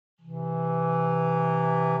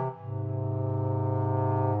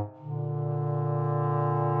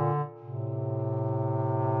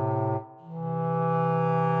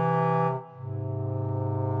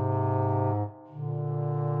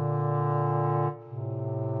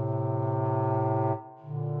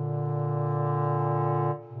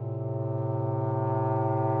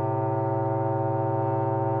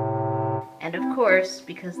And of course,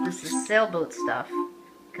 because this is sailboat stuff,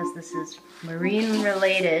 because this is marine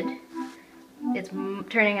related, it's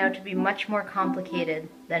turning out to be much more complicated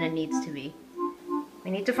than it needs to be. We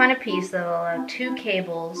need to find a piece that will allow 2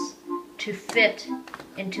 cables to fit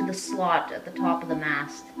into the slot at the top of the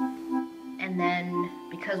mast. And then,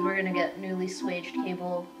 because we're going to get newly swaged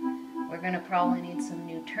cable, we're going to probably need some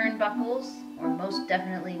new turnbuckles, or most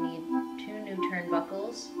definitely need 2 new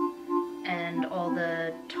turnbuckles, and all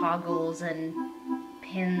the toggles and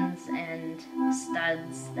pins and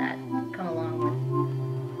studs that come along with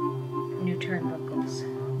new turnbuckles.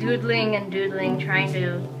 Doodling and doodling, trying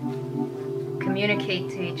to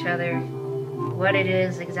communicate to each other what it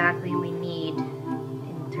is exactly we need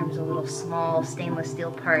in terms of little small stainless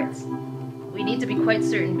steel parts. We need to be quite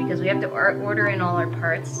certain because we have to order in all our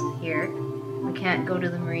parts here. We can't go to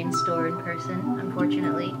the marine store in person,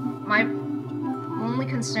 unfortunately. My only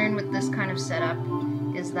concern with this kind of setup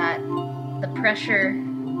is that the pressure,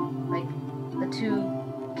 like the 2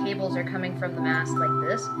 cables are coming from the mast like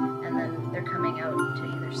this, and then they're coming out to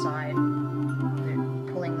either side. They're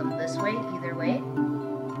pulling them this way, either way,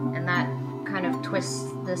 and that kind of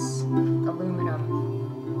twists this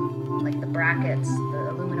aluminum, like the brackets,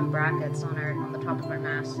 the aluminum brackets on the top of our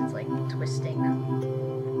mast. It's like twisting them.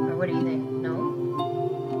 Or what do you think?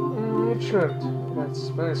 No? It shouldn't. That's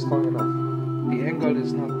very strong enough. The angle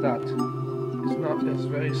is not that.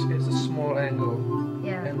 It's a small angle.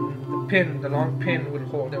 Yeah. And the long pin will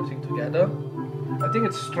hold everything together. I think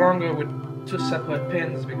it's stronger with 2 separate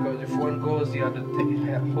pins because if one goes, the other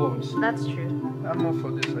holds. That's true. I'm more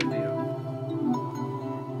for this idea.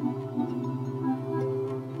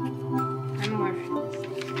 I'm more for this.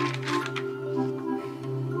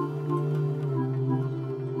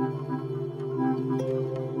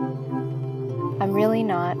 I'm really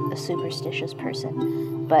not a superstitious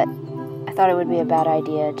person, but I thought it would be a bad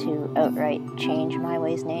idea to outright change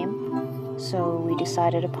Maiweh's name, so we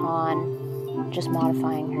decided upon just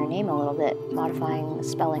modifying her name a little bit, modifying the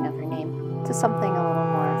spelling of her name to something a little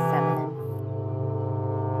more feminine.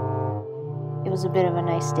 It was a bit of a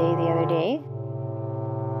nice day the other day.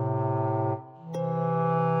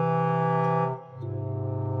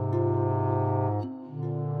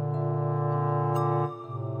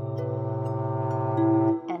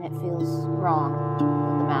 And it feels wrong with the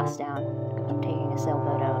mast down, taking a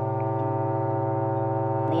sailboat out.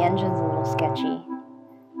 The engine's a little sketchy.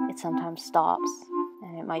 It sometimes stops,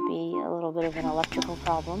 and it might be a little bit of an electrical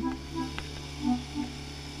problem.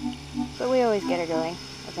 But we always get her going,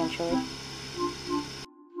 eventually.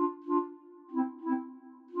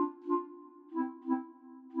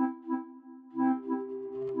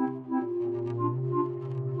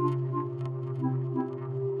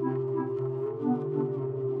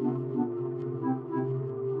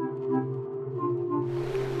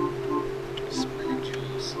 Smelly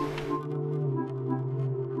juice.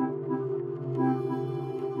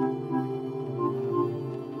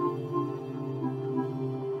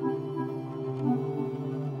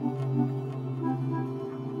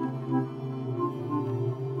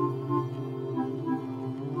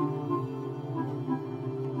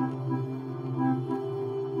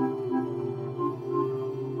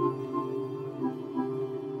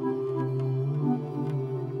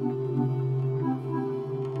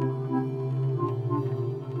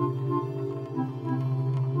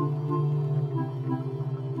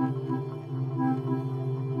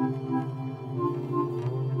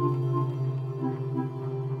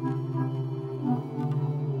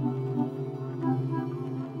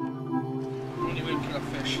 You will kill a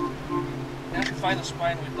fish. You have to find a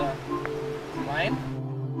spine with the line.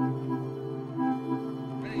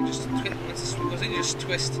 And then you just twist. Once it goes in, you just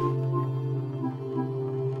twist.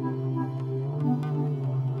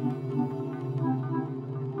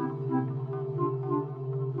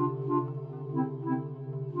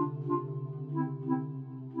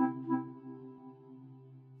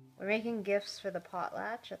 We're making gifts for the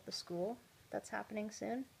potlatch at the school. That's happening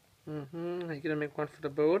soon. Are you gonna make one for the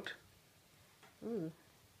boat? Ooh,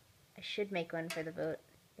 I should make one for the boat.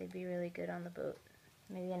 They'd be really good on the boat.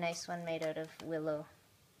 Maybe a nice one made out of willow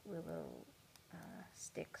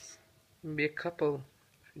sticks. Maybe a couple.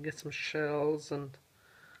 If you get some shells and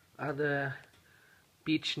other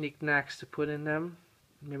beach knickknacks to put in them.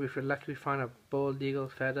 Maybe if you're lucky we find a bald eagle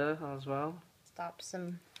feather as well. Stop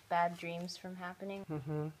some bad dreams from happening.